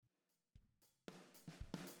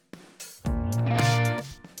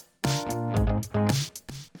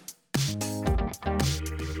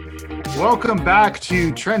Welcome back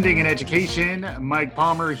to Trending in Education. Mike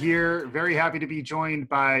Palmer here. Very happy to be joined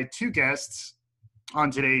by two guests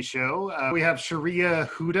on today's show. We have Sharia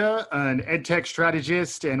Huda, an EdTech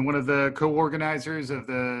strategist and one of the co-organizers of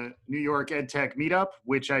the New York EdTech Meetup,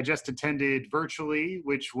 which I just attended virtually,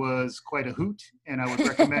 which was quite a hoot, and I would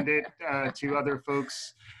recommend it to other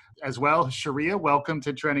folks as well. Sharia, welcome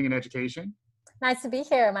to Trending in Education. Nice to be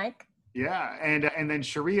here, Mike. Yeah, and then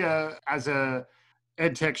Sharia, as a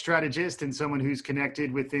EdTech strategist and someone who's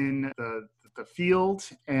connected within the field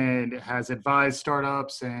and has advised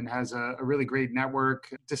startups and has a really great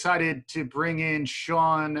network, decided to bring in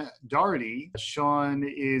Sean Doherty. Sean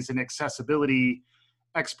is an accessibility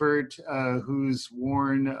expert who's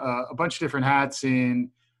worn a bunch of different hats in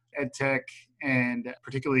EdTech and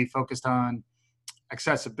particularly focused on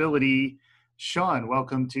accessibility. Sean,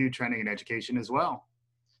 welcome to Trending in Education as well.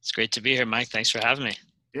 It's great to be here, Mike. Thanks for having me.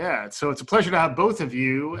 Yeah, so it's a pleasure to have both of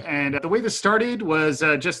you. And the way this started was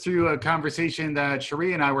just through a conversation that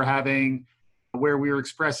Sharia and I were having where we were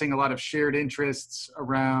expressing a lot of shared interests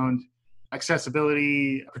around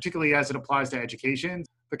accessibility, particularly as it applies to education.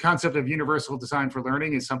 The concept of universal design for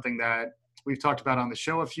learning is something that we've talked about on the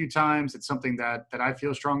show a few times. It's something that I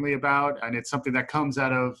feel strongly about, and it's something that comes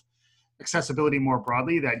out of accessibility more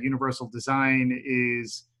broadly, that universal design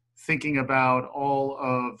is thinking about all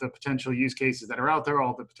of the potential use cases that are out there,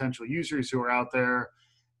 all the potential users who are out there,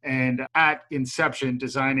 and at inception,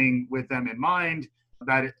 designing with them in mind,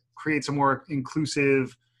 that it creates a more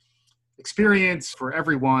inclusive experience for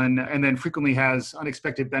everyone, and then frequently has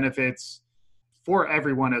unexpected benefits for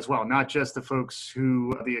everyone as well, not just the folks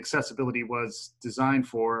who the accessibility was designed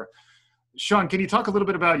for. Sean, can you talk a little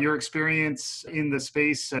bit about your experience in the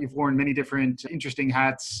space? You've worn many different interesting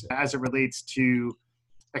hats as it relates to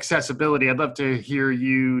accessibility. I'd love to hear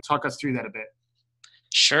you talk us through that a bit.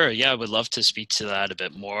 Sure. Yeah, I would love to speak to that a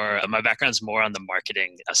bit more. My background's more on the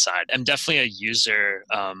marketing side. I'm definitely a user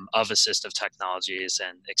of assistive technologies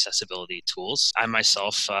and accessibility tools. I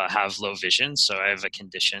myself have low vision, so I have a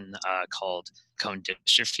condition called cone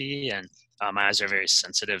dystrophy, and my eyes are very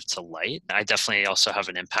sensitive to light. I definitely also have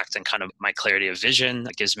an impact on kind of my clarity of vision.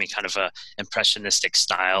 It gives me kind of a impressionistic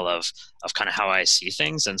style of kind of how I see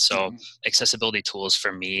things. And so accessibility tools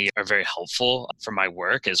for me are very helpful for my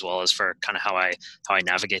work as well as for kind of how I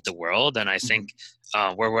navigate the world. And I think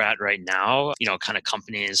where we're at right now, kind of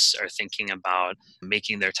companies are thinking about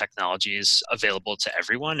making their technologies available to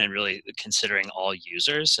everyone and really considering all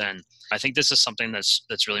users. And I think this is something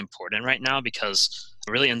that's really important right now because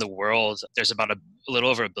really in the world, there's about a little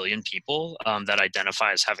over 1 billion people that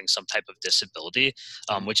identify as having some type of disability,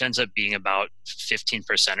 which ends up being about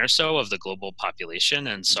 15% or so of the global population.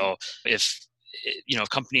 And so if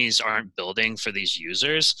companies aren't building for these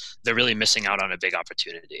users, they're really missing out on a big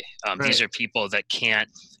opportunity. Right. These are people that can't,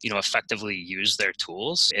 effectively use their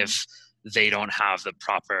tools if they don't have the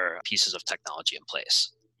proper pieces of technology in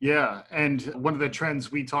place. Yeah, and one of the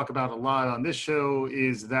trends we talk about a lot on this show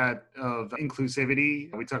is that of inclusivity.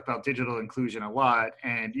 We talk about digital inclusion a lot,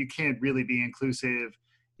 and you can't really be inclusive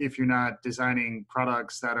if you're not designing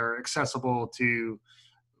products that are accessible to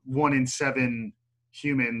 1 in 7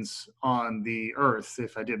 humans on the earth,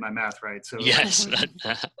 if I did my math right. So yes,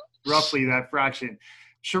 roughly that fraction.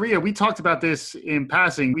 Sharia, we talked about this in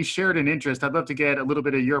passing. We shared an interest. I'd love to get a little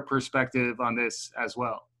bit of your perspective on this as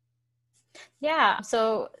well. Yeah,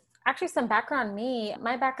 so actually some background on me.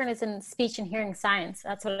 My background is in speech and hearing science.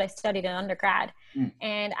 That's what I studied in undergrad.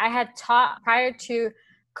 And I had taught prior to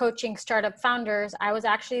coaching startup founders. I was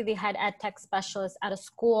actually the head ed tech specialist at a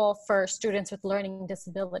school for students with learning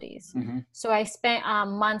disabilities. So I spent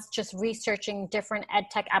months just researching different ed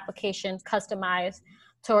tech applications customized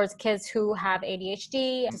towards kids who have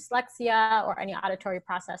ADHD, dyslexia, or any auditory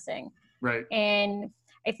processing. Right. And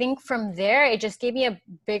I think from there, it just gave me a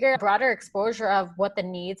bigger, broader exposure of what the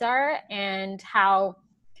needs are and how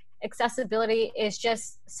accessibility is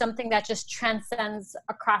just something that just transcends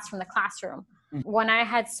across from the classroom. When I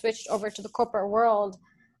had switched over to the corporate world,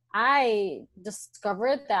 I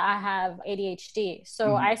discovered that I have ADHD.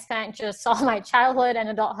 So I spent just all my childhood and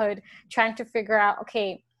adulthood trying to figure out,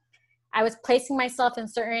 okay, I was placing myself in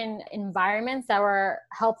certain environments that were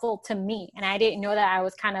helpful to me. And I didn't know that I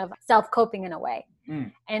was kind of self-coping in a way.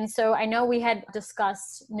 And so I know we had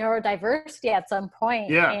discussed neurodiversity at some point.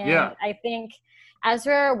 Yeah. I think as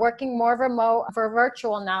we're working more remote for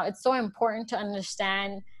virtual now, it's so important to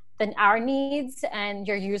understand our needs and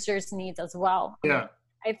your users' needs as well. Yeah.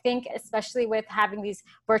 I think especially with having these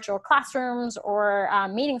virtual classrooms or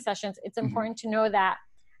meeting sessions, it's important to know that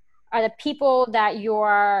are the people that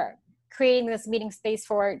you're creating this meeting space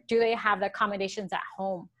for, do they have the accommodations at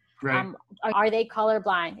home? Right. Are they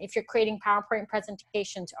colorblind? If you're creating PowerPoint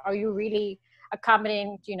presentations, are you really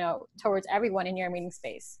accommodating, towards everyone in your meeting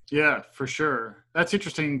space? Yeah, for sure. That's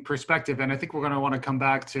interesting perspective. And I think we're going to want to come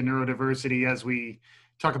back to neurodiversity as we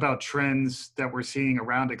talk about trends that we're seeing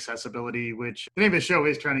around accessibility, which the name of the show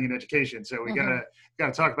is Trending in Education. So we gotta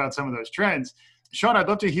talk about some of those trends. Sean, I'd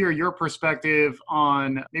love to hear your perspective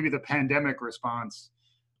on maybe the pandemic response.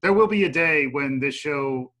 There will be a day when this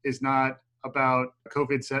show is not about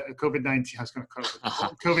COVID-19, I was going to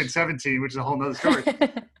COVID-17, which is a whole nother story,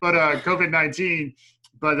 but COVID-19,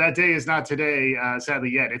 but that day is not today,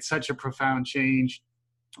 sadly yet. It's such a profound change.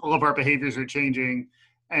 All of our behaviors are changing.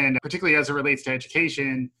 And particularly as it relates to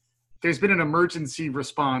education, there's been an emergency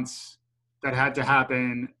response that had to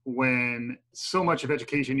happen when so much of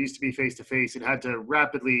education used to be face-to-face. It had to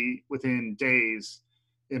rapidly, within days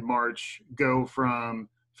in March, go from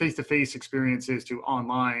face-to-face experiences to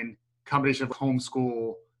online, combination of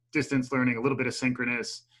homeschool, distance learning, a little bit of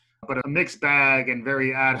synchronous, but a mixed bag and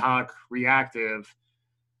very ad hoc, reactive.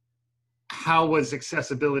 How was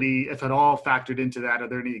accessibility, if at all, factored into that? Are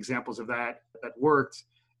there any examples of that worked?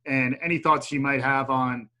 And any thoughts you might have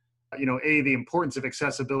on, the importance of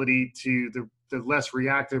accessibility to the less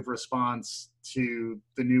reactive response to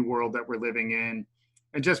the new world that we're living in?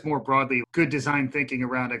 And just more broadly, good design thinking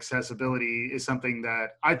around accessibility is something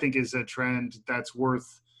that I think is a trend that's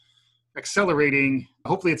worth accelerating.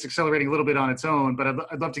 Hopefully it's accelerating a little bit on its own, but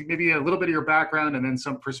I'd love to maybe a little bit of your background and then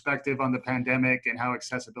some perspective on the pandemic and how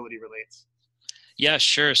accessibility relates. Yeah,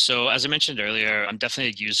 sure. So as I mentioned earlier, I'm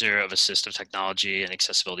definitely a user of assistive technology and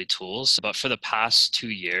accessibility tools. But for the past 2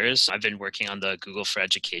 years, I've been working on the Google for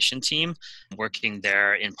Education team, working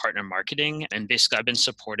there in partner marketing. And basically, I've been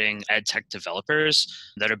supporting ed tech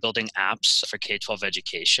developers that are building apps for K-12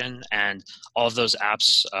 education. And all of those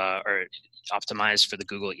apps are optimized for the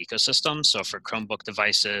Google ecosystem. So for Chromebook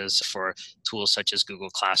devices, for tools such as Google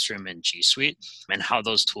Classroom and G Suite, and how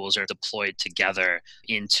those tools are deployed together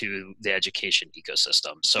into the education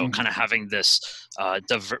ecosystem. So kind of having this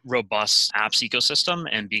robust apps ecosystem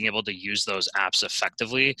and being able to use those apps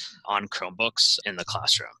effectively on Chromebooks in the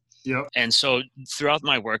classroom. Yep. And so throughout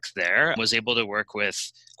my work there, I was able to work with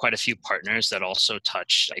quite a few partners that also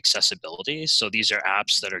touch accessibility. So these are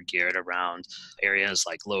apps that are geared around areas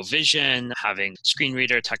like low vision, having screen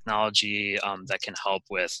reader technology that can help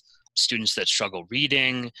with students that struggle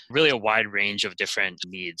reading, really a wide range of different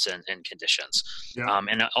needs and conditions. Yeah.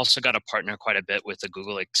 And I also got to partner quite a bit with the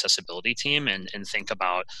Google accessibility team and think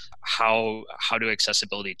about how do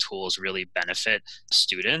accessibility tools really benefit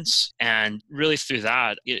students. And really through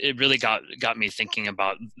that, it really got me thinking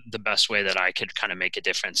about the best way that I could kind of make a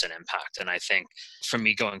difference and impact. And I think for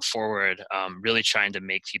me going forward, really trying to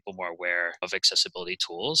make people more aware of accessibility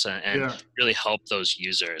tools and really help those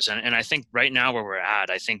users. And I think right now where we're at,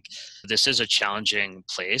 I think this is a challenging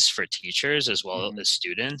place for teachers as well as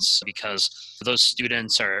students, because those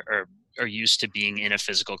students are used to being in a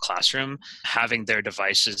physical classroom, having their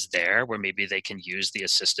devices there where maybe they can use the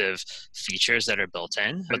assistive features that are built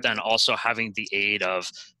in, but then also having the aid of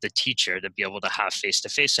the teacher to be able to have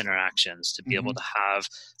face-to-face interactions, to be able to have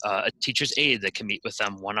a teacher's aide that can meet with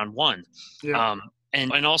them one-on-one. Yeah.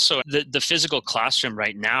 And also the physical classroom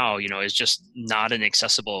right now, is just not an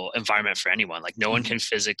accessible environment for anyone. Like no one can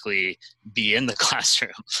physically be in the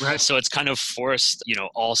classroom. Right. So it's kind of forced,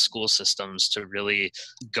 all school systems to really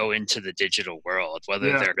go into the digital world,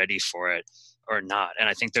 whether they're ready for it or not. And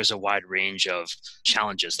I think there's a wide range of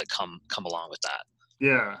challenges that come along with that.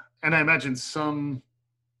 Yeah. And I imagine some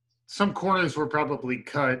corners were probably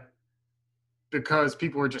cut because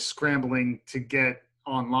people were just scrambling to get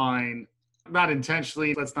online. Not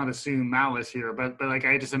intentionally, let's not assume malice here, but like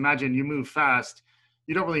I just imagine you move fast,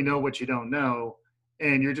 you don't really know what you don't know,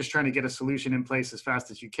 and you're just trying to get a solution in place as fast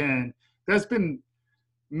as you can. There's been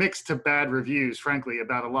mixed to bad reviews, frankly,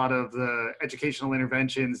 about a lot of the educational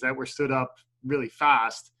interventions that were stood up really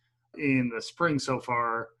fast in the spring so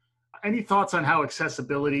far. Any thoughts on how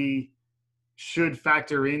accessibility should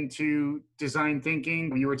factor into design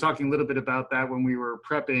thinking? You were talking a little bit about that when we were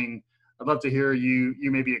prepping. I'd love to hear you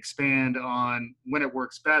maybe expand on when it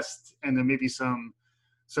works best and then maybe some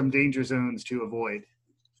danger zones to avoid.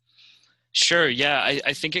 Sure. Yeah.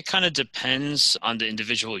 I think it kind of depends on the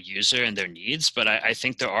individual user and their needs, but I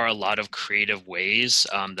think there are a lot of creative ways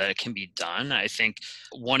that it can be done. I think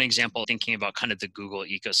one example, thinking about kind of the Google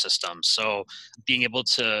ecosystem. So being able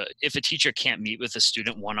to, if a teacher can't meet with a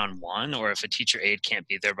student one-on-one, or if a teacher aide can't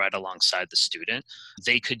be there right alongside the student,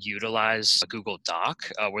 they could utilize a Google Doc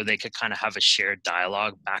where they could kind of have a shared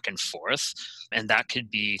dialogue back and forth. And that could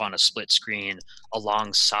be on a split screen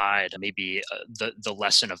alongside maybe the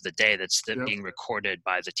lesson of the day that's that's being recorded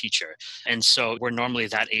by the teacher. And so where normally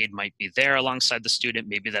that aid might be there alongside the student,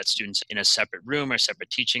 maybe that student's in a separate room or separate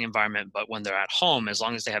teaching environment, but when they're at home, as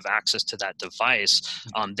long as they have access to that device,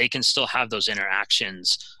 they can still have those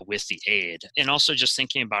interactions with the aid. And also just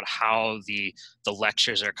thinking about how the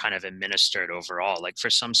lectures are kind of administered overall. Like for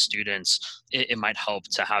some students, it might help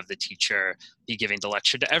to have the teacher be giving the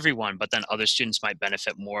lecture to everyone, but then other students might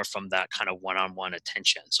benefit more from that kind of one-on-one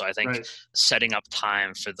attention. So I think setting up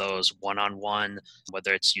time for those one-on-one,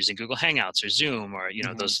 whether it's using Google Hangouts or Zoom or, you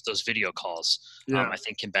know, those video calls, I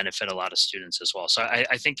think can benefit a lot of students as well. So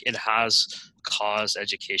I think it has caused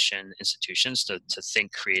education institutions to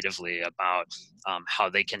think creatively about how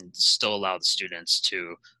they can still allow the students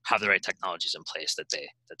to have the right technologies in place that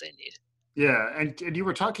they need. Yeah, and you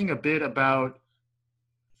were talking a bit about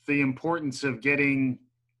the importance of getting,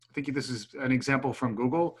 I think this is an example from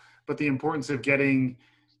Google, but the importance of getting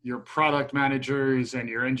your product managers and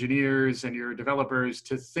your engineers and your developers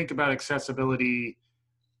to think about accessibility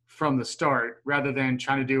from the start rather than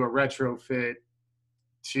trying to do a retrofit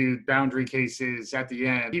to boundary cases at the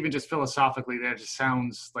end. Even just philosophically, that just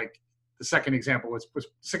sounds like the second example was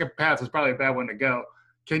second path was probably a bad one to go.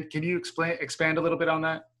 Can you expand a little bit on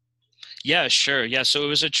that? Yeah, sure. Yeah, so it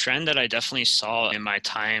was a trend that I definitely saw in my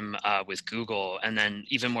time with Google. And then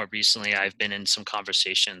even more recently, I've been in some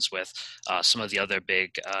conversations with some of the other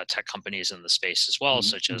big tech companies in the space as well,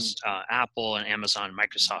 such as Apple and Amazon,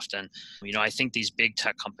 Microsoft. And, you know, I think these big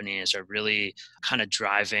tech companies are really kind of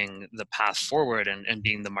driving the path forward and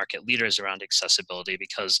being the market leaders around accessibility,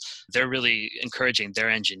 because they're really encouraging their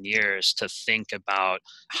engineers to think about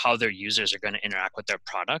how their users are going to interact with their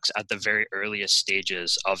products at the very earliest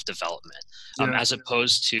stages of development. As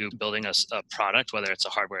opposed to building a product, whether it's a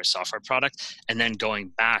hardware or software product, and then going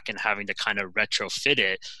back and having to kind of retrofit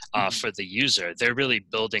it for the user. They're really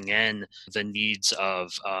building in the needs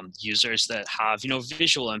of users that have, you know,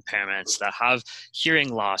 visual impairments, that have hearing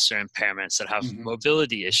loss or impairments, that have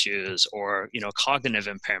mobility issues or, you know, cognitive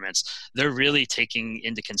impairments. They're really taking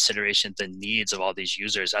into consideration the needs of all these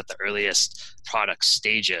users at the earliest product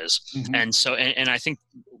stages. And so, and I think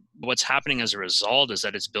what's happening as a result is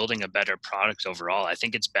that it's building a better product overall. I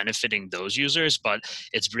think it's benefiting those users, but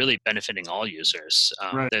it's really benefiting all users.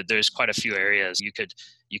 There's quite a few areas you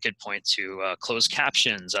could point to closed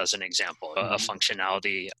captions as an example, a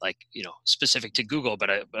functionality like, you know, specific to Google,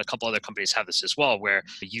 but a couple other companies have this as well, where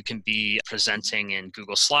you can be presenting in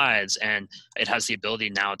Google Slides and it has the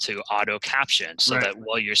ability now to auto caption so that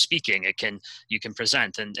while you're speaking, you can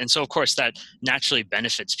present. And so of course that naturally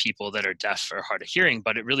benefits people that are deaf or hard of hearing,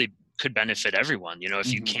 but it really could benefit everyone. You know,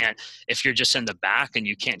 if you're just in the back and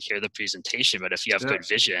you can't hear the presentation, but if you have good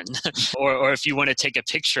vision or if you want to take a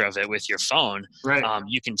picture of it with your phone,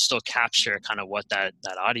 you can still capture kind of what that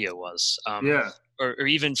audio was. Or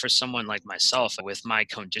even for someone like myself with my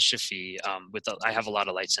cone dystrophy, I have a lot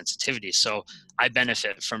of light sensitivity. So I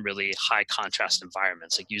benefit from really high contrast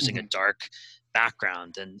environments, like using a dark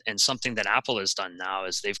background. And something that Apple has done now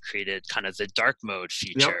is they've created kind of the dark mode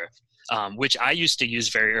feature. Which I used to use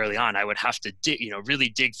very early on. I would have to really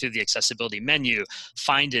dig through the accessibility menu,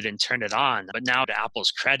 find it and turn it on. But now, to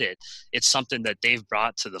Apple's credit, it's something that they've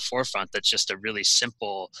brought to the forefront that's just a really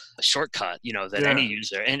simple shortcut, you know, that any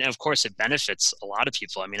user, and of course it benefits a lot of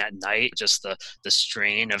people. I mean, at night, just the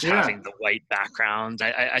strain of having the white background.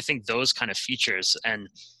 I think those kind of features and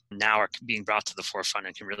now are being brought to the forefront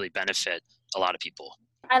and can really benefit a lot of people.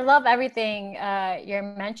 I love everything you're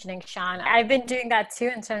mentioning, Sean. I've been doing that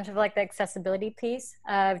too in terms of like the accessibility piece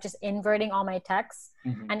of just inverting all my texts.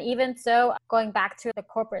 And even so, going back to the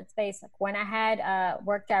corporate space, like when I had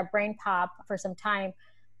worked at BrainPop for some time,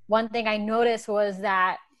 one thing I noticed was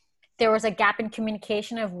that there was a gap in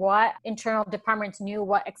communication of what internal departments knew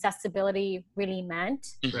what accessibility really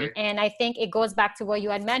meant. And I think it goes back to what you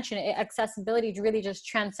had mentioned. Accessibility really just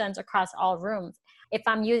transcends across all rooms. If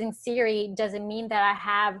I'm using Siri, does it mean that I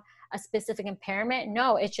have a specific impairment?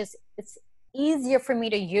 No, it's easier for me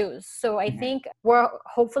to use. So I think we're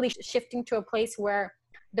hopefully shifting to a place where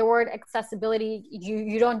the word accessibility,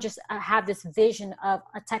 you don't just have this vision of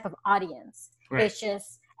a type of audience. It's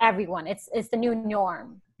just everyone. It's the new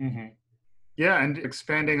norm. Yeah, and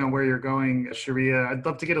expanding on where you're going, Sharia, I'd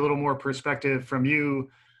love to get a little more perspective from you,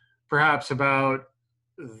 perhaps about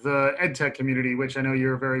the EdTech community, which I know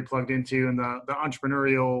you're very plugged into, and the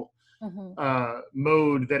entrepreneurial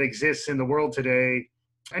mode that exists in the world today.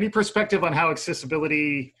 Any perspective on how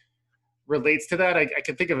accessibility relates to that? I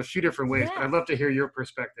can think of a few different ways, but I'd love to hear your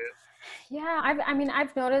perspective. Yeah,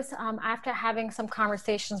 I've noticed after having some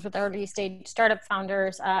conversations with early stage startup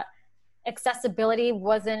founders, accessibility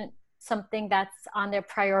wasn't something that's on their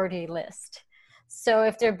priority list. So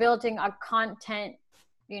if they're building a content,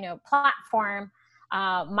 platform,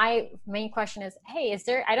 my main question is, hey,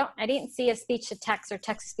 I didn't see a speech to text or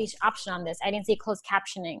text to speech option on this. I didn't see closed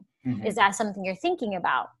captioning. Mm-hmm. Is that something you're thinking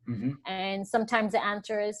about? Mm-hmm. And sometimes the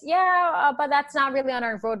answer is, yeah, but that's not really on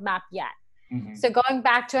our roadmap yet. Mm-hmm. So going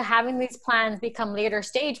back to having these plans become later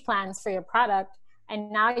stage plans for your product,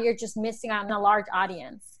 and now you're just missing out on a large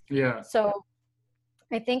audience. Yeah. So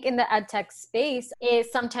I think in the ed tech space, it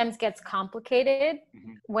sometimes gets complicated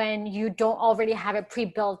when you don't already have it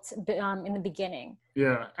pre-built in the beginning.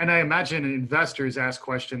 Yeah, and I imagine investors ask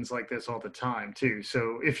questions like this all the time too.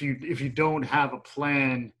 So if you don't have a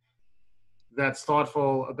plan that's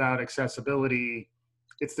thoughtful about accessibility,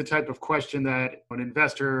 it's the type of question that an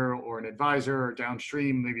investor or an advisor or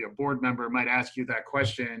downstream, maybe a board member, might ask you that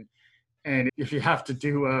question. And if you have to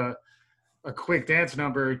do a quick dance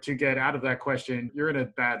number to get out of that question, you're in a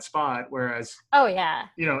bad spot. Whereas, oh yeah,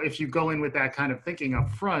 if you go in with that kind of thinking up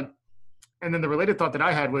front. And then the related thought that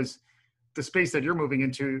I had was the space that you're moving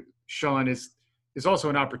into, Sean, is also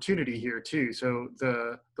an opportunity here too. So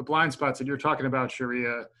the blind spots that you're talking about,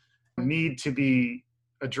 Sharia, need to be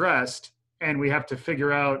addressed, and we have to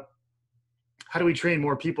figure out how do we train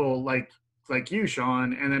more people like you,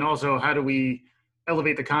 Sean, and then also how do we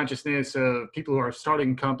elevate the consciousness of people who are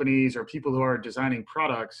starting companies or people who are designing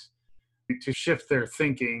products to shift their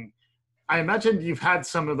thinking. I imagine you've had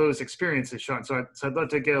some of those experiences, Sean. So I'd love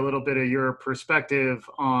to get a little bit of your perspective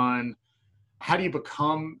on how do you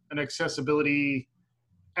become an accessibility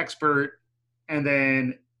expert, and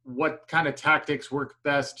then what kind of tactics work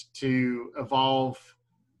best to evolve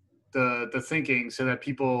the thinking so that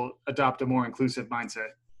people adopt a more inclusive mindset.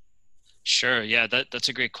 Sure. Yeah, that's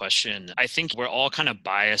a great question. I think we're all kind of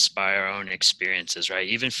biased by our own experiences, right?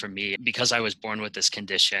 Even for me, because I was born with this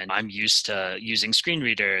condition, I'm used to using screen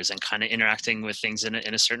readers and kind of interacting with things in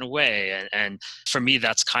a certain way. And for me,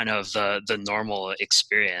 that's kind of the normal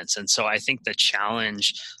experience. And so I think the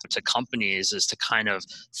challenge to companies is to kind of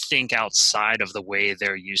think outside of the way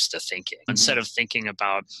they're used to thinking. Mm-hmm. Instead of thinking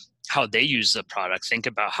about how they use the product, think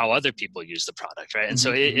about how other people use the product, right? And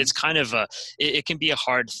so it's kind of it can be a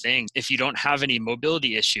hard thing. If you don't have any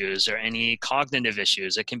mobility issues or any cognitive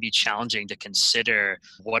issues, it can be challenging to consider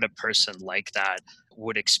what a person like that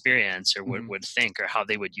would experience or would think, or how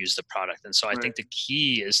they would use the product. And so I think the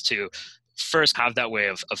key is to first have that way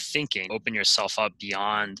of thinking, open yourself up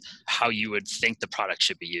beyond how you would think the product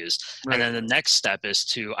should be used. Right. And then the next step is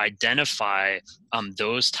to identify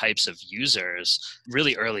those types of users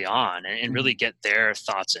really early on and really get their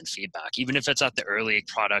thoughts and feedback. Even if it's at the early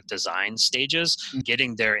product design stages,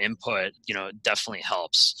 getting their input, definitely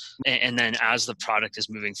helps. And then as the product is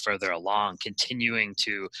moving further along, continuing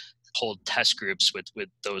to hold test groups with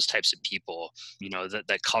those types of people,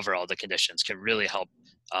 that cover all the conditions can really help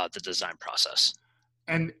the design process.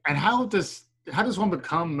 And how does one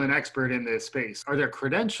become an expert in this space? Are there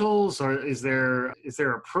credentials, or is there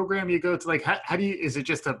a program you go to? Like, how do you, is it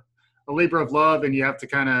just a labor of love and you have to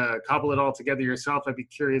kind of cobble it all together yourself? I'd be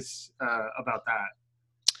curious about that.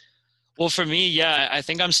 Well, for me, yeah, I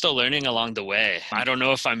think I'm still learning along the way. I don't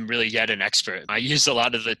know if I'm really yet an expert. I use a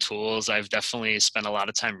lot of the tools. I've definitely spent a lot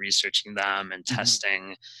of time researching them and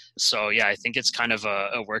testing. So yeah, I think it's kind of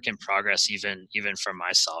a work in progress, even for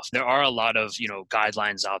myself. There are a lot of,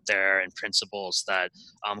 guidelines out there and principles that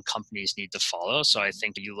companies need to follow. So I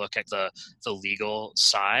think you look at the legal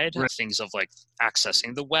side, things of like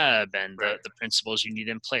accessing the web and the principles you need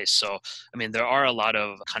in place. So, I mean, there are a lot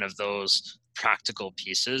of kind of those practical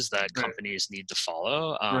pieces that companies need to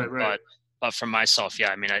follow. But for myself, yeah,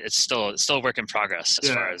 I mean, it's still a work in progress as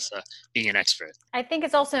far as being an expert. I think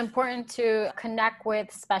it's also important to connect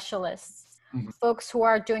with specialists, folks who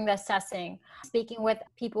are doing the assessing, speaking with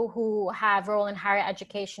people who have role in higher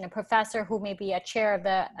education, a professor who may be a chair of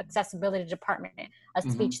the accessibility department, a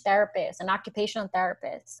speech therapist, an occupational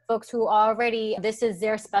therapist, folks who already, this is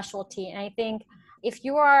their specialty. And I think if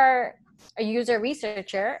you are a user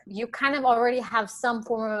researcher, you kind of already have some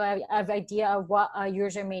form of idea of what a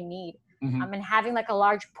user may need. And having like a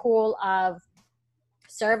large pool of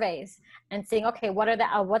surveys and saying, okay,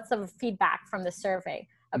 what's the feedback from the survey?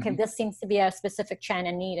 Okay, this seems to be a specific trend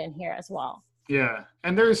and need in here as well. Yeah,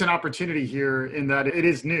 and there is an opportunity here in that it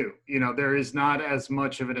is new. There is not as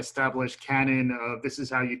much of an established canon of this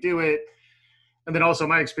is how you do it. And then also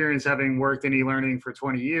my experience having worked in e-learning for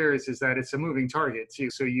 20 years is that it's a moving target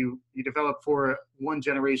too. So you develop for one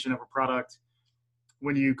generation of a product.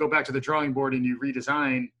 When you go back to the drawing board and you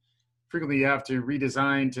redesign, frequently you have to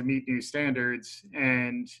redesign to meet new standards.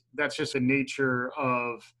 And that's just the nature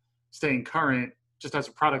of staying current, just as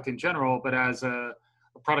a product in general, but as a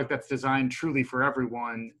product that's designed truly for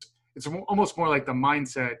everyone. it's almost more like the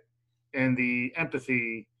mindset and the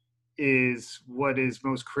empathy is what is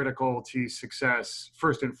most critical to success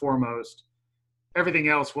first and foremost. Everything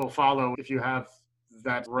else will follow if you have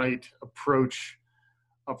that right approach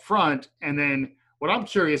up front. And then what I'm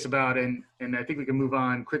curious about, and I think we can move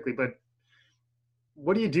on quickly, but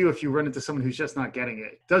what do you do if you run into someone who's just not getting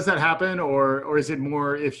it? Does that happen? Or is it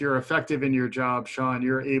more if you're effective in your job, Sean,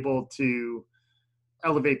 you're able to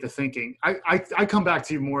elevate the thinking? I come back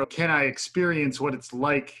to more, can I experience what it's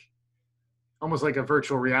like, almost like a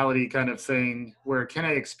virtual reality kind of thing, where can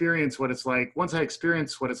I experience what it's like? Once I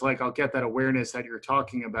experience what it's like, I'll get that awareness that you're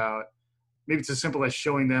talking about. Maybe it's as simple as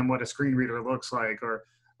showing them what a screen reader looks like. Or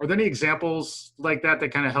are there any examples like that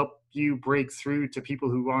that kind of help you break through to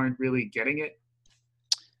people who aren't really getting it?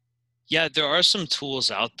 Yeah, there are some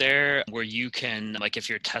tools out there where you can, like if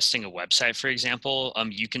you're testing a website, for example,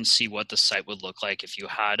 you can see what the site would look like if you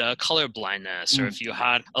had a color blindness or if you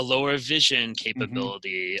had a lower vision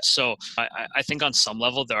capability. So I think on some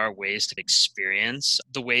level, there are ways to experience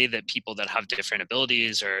the way that people that have different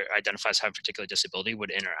abilities or identify as having a particular disability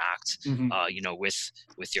would interact,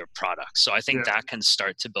 with your product. So I think that can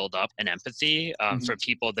start to build up an empathy for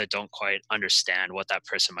people that don't quite understand what that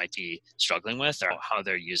person might be struggling with or how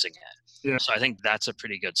they're using it. Yeah. So I think that's a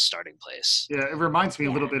pretty good starting place. Yeah, it reminds me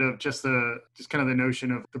a little bit of just kind of the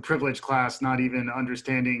notion of the privileged class not even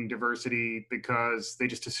understanding diversity because they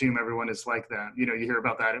just assume everyone is like them. You hear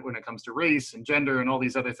about that when it comes to race and gender and all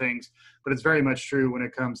these other things, but it's very much true when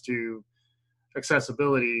it comes to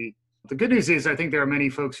accessibility. The good news is I think there are many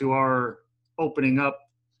folks who are opening up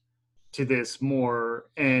to this more.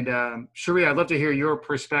 And Cherie, I'd love to hear your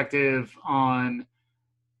perspective on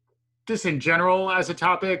this in general as a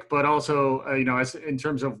topic, but also, as in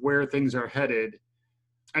terms of where things are headed.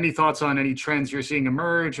 Any thoughts on any trends you're seeing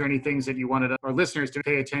emerge or any things that you wanted our listeners to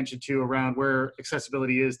pay attention to around where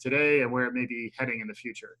accessibility is today and where it may be heading in the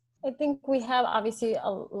future? I think we have obviously a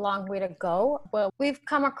long way to go, but we've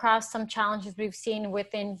come across some challenges we've seen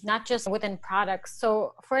not just within products.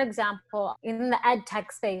 So for example, in the ed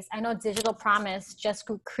tech space, I know Digital Promise just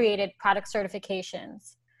created product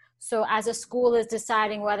certifications. So as a school is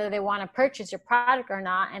deciding whether they want to purchase your product or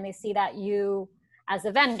not, and they see that you as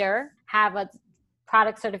a vendor have a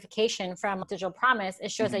product certification from Digital Promise,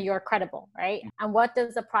 it shows that you're credible, right? And what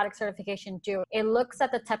does the product certification do? It looks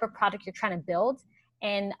at the type of product you're trying to build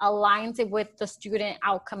and aligns it with the student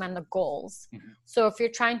outcome and the goals. So if you're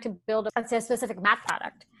trying to build a specific math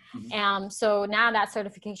product, so now that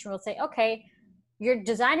certification will say, okay, you're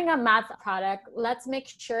designing a math product, let's make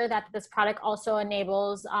sure that this product also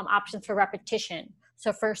enables options for repetition.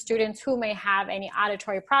 So for students who may have any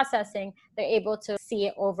auditory processing, they're able to see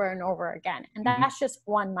it over and over again. And that's just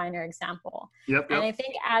one minor example. Yep. And I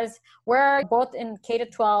think as we're both in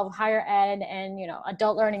K-12, higher ed, and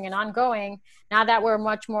adult learning and ongoing, now that we're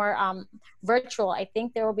much more virtual, I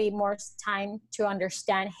think there will be more time to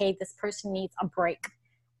understand, hey, this person needs a break.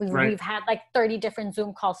 We've had like 30 different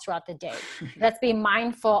Zoom calls throughout the day. Let's be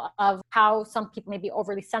mindful of how some people may be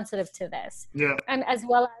overly sensitive to this. Yeah. And as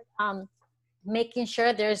well as making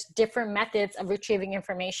sure there's different methods of retrieving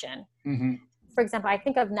information. For example, I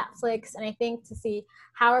think of Netflix, and I think to see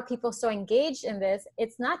how are people so engaged in this,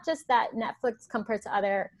 it's not just that Netflix compared to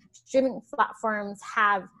other streaming platforms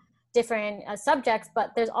have different subjects, but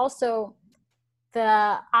there's also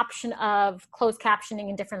the option of closed captioning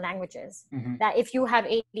in different languages. That if you have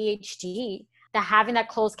ADHD, that having that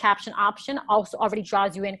closed caption option also already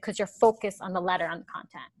draws you in because you're focused on the letter on the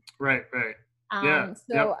content. Right.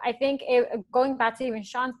 I think going back to even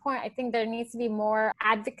Sean's point, I think there needs to be more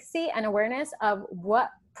advocacy and awareness of what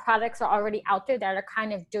products are already out there that are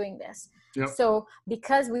kind of doing this. So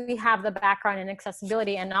because we have the background in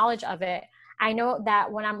accessibility and knowledge of it, I know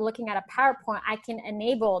that when I'm looking at a PowerPoint, I can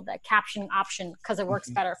enable the captioning option because it works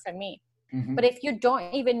better for me. But if you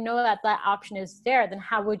don't even know that that option is there, then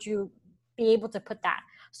how would you be able to put that?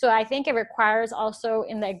 So I think it requires also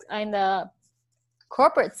in the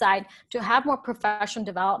corporate side to have more professional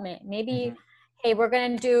development. Maybe, hey, we're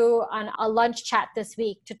going to do a lunch chat this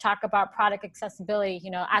week to talk about product accessibility.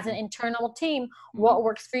 As an internal team, what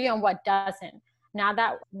works for you and what doesn't. Now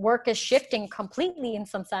that work is shifting completely in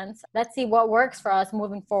some sense, let's see what works for us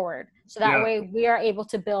moving forward. So that way we are able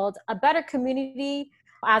to build a better community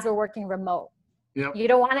as we're working remote. You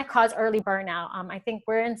don't want to cause early burnout. I think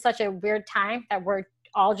we're in such a weird time that we're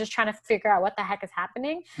all just trying to figure out what the heck is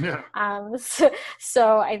happening.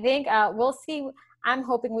 So I think we'll see. I'm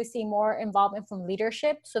hoping we see more involvement from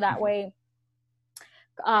leadership. So that way,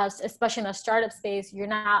 especially in the startup space, you're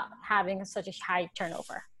not having such a high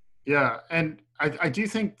turnover. Yeah. And I do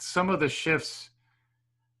think some of the shifts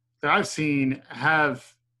that I've seen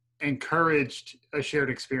have encouraged a shared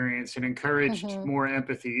experience and encouraged Mm-hmm. more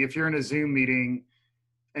empathy. If you're in a Zoom meeting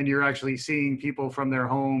and you're actually seeing people from their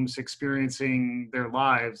homes experiencing their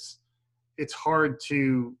lives, it's hard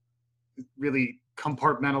to really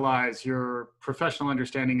compartmentalize your professional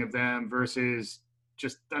understanding of them versus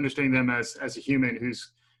just understanding them as a human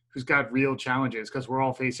who's got real challenges, because we're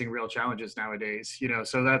all facing real challenges nowadays,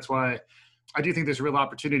 so that's why I do think there's a real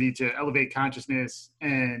opportunity to elevate consciousness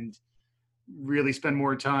and really spend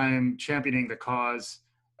more time championing the cause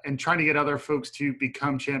and trying to get other folks to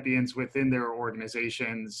become champions within their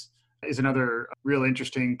organizations is another real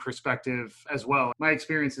interesting perspective as well. My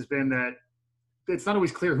experience has been that it's not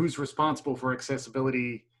always clear who's responsible for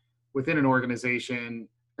accessibility within an organization.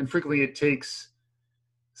 And frequently it takes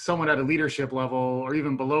someone at a leadership level or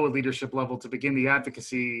even below a leadership level to begin the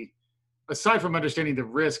advocacy, aside from understanding the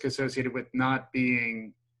risk associated with not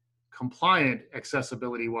being compliant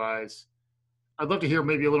accessibility wise. I'd love to hear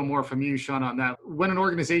maybe a little more from you, Sean, on that. When an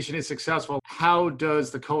organization is successful, how does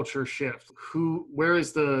the culture shift?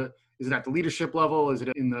 Is it at the leadership level? Is it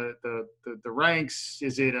in the ranks?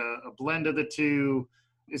 Is it a blend of the two?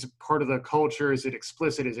 Is it part of the culture? Is it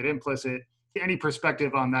explicit? Is it implicit? Any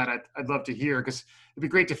perspective on that, I'd love to hear, because it'd be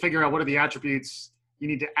great to figure out what are the attributes you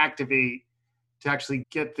need to activate to actually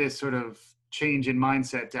get this sort of change in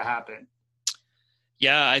mindset to happen.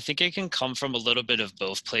 Yeah, I think it can come from a little bit of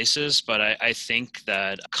both places, but I think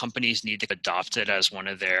that companies need to adopt it as one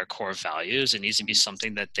of their core values. It needs to be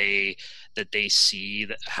something that they see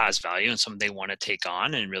that has value and something they want to take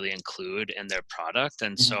on and really include in their product.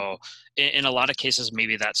 And so in a lot of cases,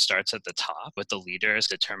 maybe that starts at the top with the leaders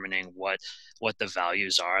determining what the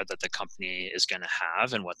values are that the company is going to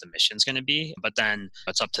have and what the mission is going to be. But then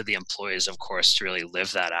it's up to the employees, of course, to really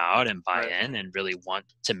live that out and buy in and really want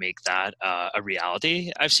to make that a reality.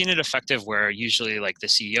 I've seen it effective where usually like the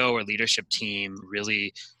CEO or leadership team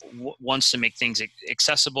really wants to make things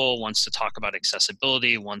accessible, wants to talk about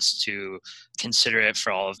accessibility, wants to consider it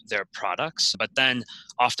for all of their products. But then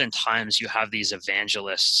oftentimes you have these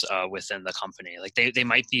evangelists within the company. Like they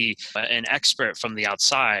might be an expert from the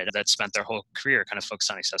outside that spent their whole career kind of focused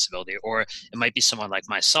on accessibility, or it might be someone like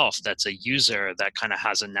myself that's a user that kind of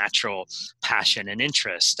has a natural passion and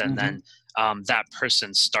interest. And then that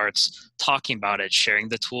person starts talking about it, sharing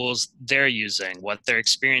the tools they're using, what their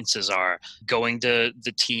experiences are, going to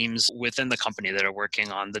the teams within the company that are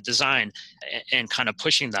working on the design and kind of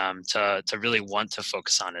pushing them to really want to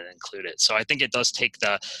focus on it and include it. So I think it does take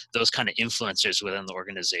those kind of influencers within the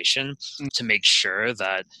organization to make sure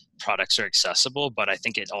that products are accessible, but I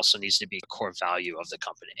think it also needs to be a core value of the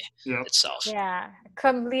company itself. Yeah,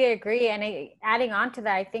 completely agree. And adding on to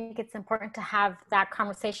that, I think it's important to have that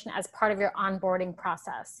conversation as part of your onboarding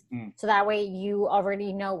process. So that way you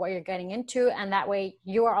already know what you're getting into, and that way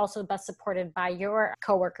you are also best supported by your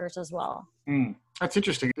coworkers as well. That's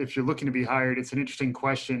interesting. If you're looking to be hired, it's an interesting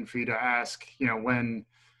question for you to ask, when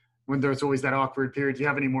there's always that awkward period. Do you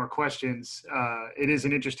have any more questions? It is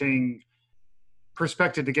an interesting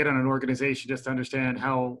perspective to get on an organization, just to understand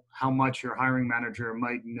how much your hiring manager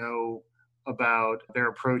might know about their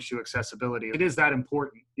approach to accessibility. It is that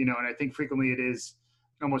important, and I think frequently it is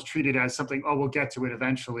almost treated as something, we'll get to it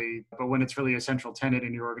eventually. But when it's really a central tenet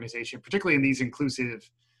in your organization, particularly in these inclusive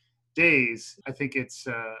days, I think it's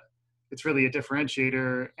really a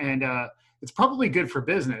differentiator, and it's probably good for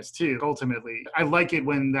business too. Ultimately, I like it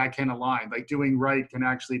when that can align, like doing right can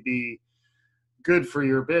actually be good for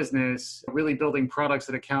your business, really building products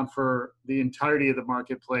that account for the entirety of the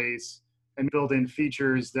marketplace and build in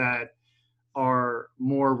features that are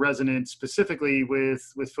more resonant specifically with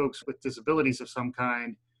folks with disabilities of some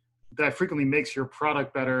kind. That frequently makes your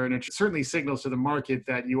product better, and it certainly signals to the market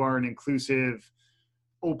that you are an inclusive,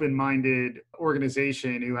 open-minded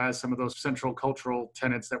organization who has some of those central cultural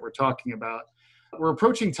tenets that we're talking about. We're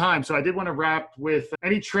approaching time, so I did want to wrap with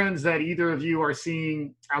any trends that either of you are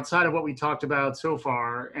seeing outside of what we talked about so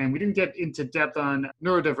far. And we didn't get into depth on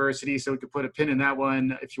neurodiversity, so we could put a pin in that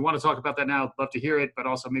one. If you want to talk about that now, I'd love to hear it, but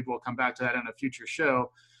also maybe we'll come back to that on a future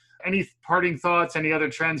show. Any parting thoughts, any other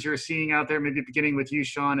trends you're seeing out there, maybe beginning with you,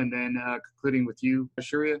 Sean, and then concluding with you,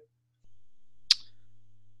 Sharia?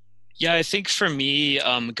 Yeah, I think for me,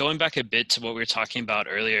 going back a bit to what we were talking about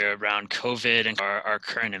earlier around COVID and our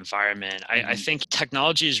current environment, I think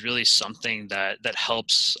technology is really something that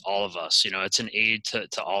helps all of us. It's an aid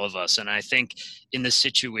to all of us. And I think in the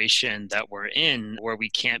situation that we're in, where we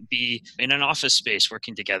can't be in an office space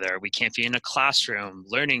working together, we can't be in a classroom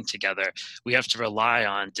learning together, we have to rely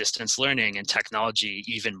on distance learning and technology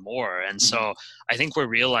even more. And so I think we're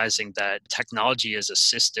realizing that technology is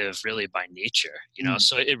assistive really by nature,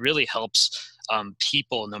 so it really helps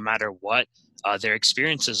people no matter what their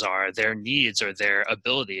experiences are, their needs or their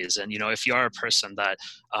abilities. And, if you are a person that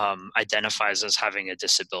identifies as having a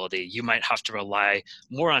disability, you might have to rely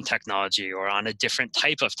more on technology or on a different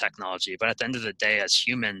type of technology. But at the end of the day, as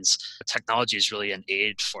humans, technology is really an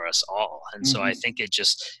aid for us all. And so I think it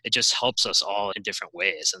just helps us all in different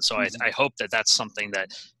ways. And so I hope that that's something that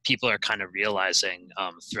people are kind of realizing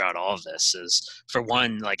throughout all of this is, for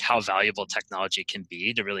one, like how valuable technology can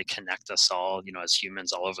be to really connect us all, as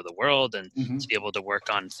humans all over the world, and to be able to work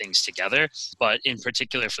on things together. But in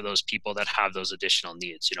particular for those people that have those additional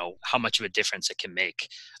needs, how much of a difference it can make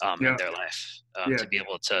in their life to be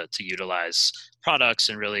able to utilize products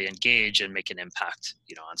and really engage and make an impact,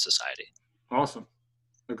 on society. Awesome.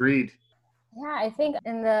 Agreed. Yeah, I think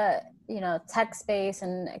in the, tech space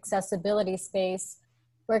and accessibility space,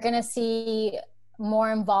 we're going to see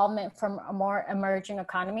more involvement from more emerging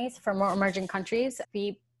economies, from more emerging countries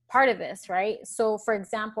be part of this, right? So for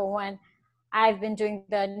example, when I've been doing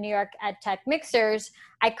the New York EdTech Mixers,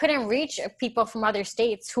 I couldn't reach people from other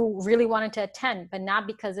states who really wanted to attend, but now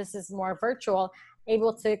because this is more virtual,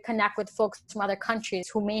 able to connect with folks from other countries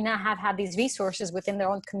who may not have had these resources within their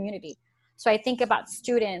own community. So I think about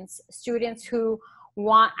students who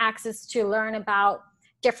want access to learn about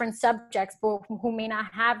different subjects, but who may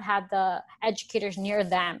not have had the educators near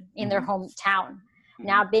them in their hometown.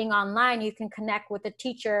 Now being online, you can connect with a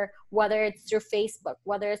teacher, whether it's through Facebook,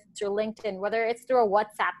 whether it's through LinkedIn, whether it's through a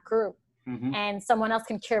WhatsApp group, and someone else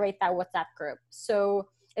can curate that WhatsApp group. So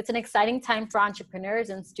it's an exciting time for entrepreneurs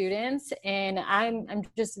and students. And I'm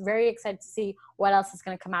just very excited to see what else is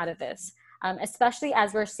going to come out of this, especially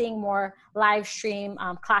as we're seeing more live stream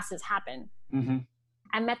classes happen.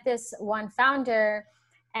 I met this one founder,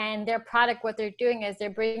 and their product, what they're doing is they're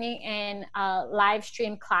bringing in live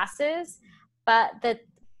stream classes, but the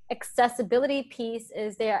accessibility piece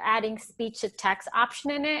is they're adding speech to text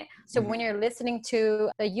option in it. So when you're listening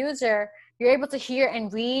to the user, you're able to hear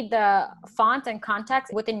and read the font and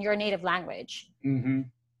context within your native language.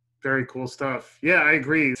 Very cool stuff. Yeah, I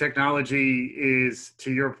agree. Technology is,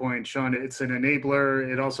 to your point, Sean, it's an enabler.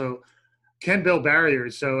 It also can build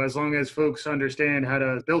barriers. So as long as folks understand how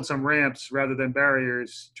to build some ramps rather than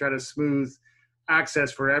barriers, try to smooth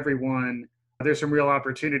access for everyone, there's some real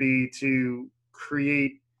opportunity to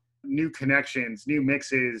create new connections, new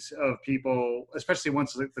mixes of people, especially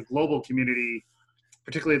once the global community,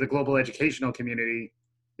 particularly the global educational community,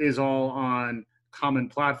 is all on common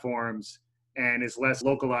platforms and is less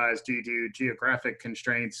localized due to geographic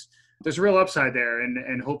constraints. There's a real upside there,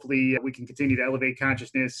 and hopefully we can continue to elevate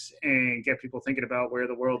consciousness and get people thinking about where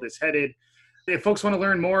the world is headed. If folks want to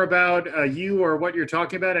learn more about you or what you're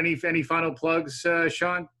talking about, any final plugs,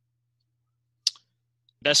 Sean?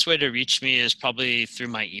 Best way to reach me is probably through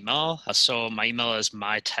my email. So my email is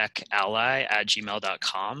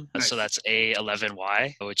mytechally@gmail.com. Nice. So that's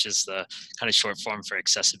A11Y, which is the kind of short form for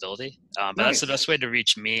accessibility. But That's the best way to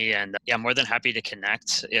reach me. And I'm more than happy to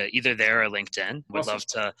connect either there or LinkedIn. Would love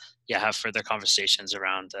to have further conversations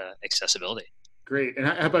around accessibility. Great. And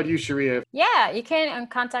how about you, Sharia? Yeah, you can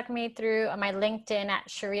contact me through my LinkedIn at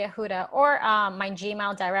Sharia Huda, or my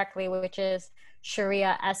Gmail directly, which is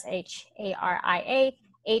Sharia,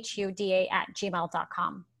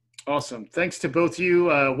 SHARIAHUDA@gmail.com. Awesome. Thanks to both of you.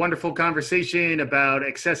 Wonderful conversation about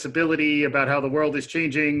accessibility, about how the world is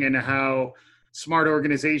changing and how smart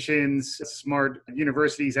organizations, smart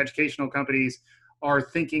universities, educational companies are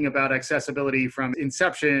thinking about accessibility from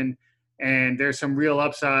inception. And there's some real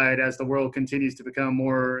upside as the world continues to become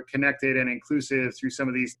more connected and inclusive through some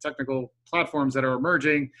of these technical platforms that are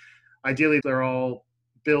emerging. Ideally, they're all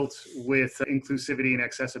built with inclusivity and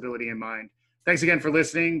accessibility in mind. Thanks again for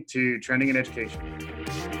listening to Trending in Education.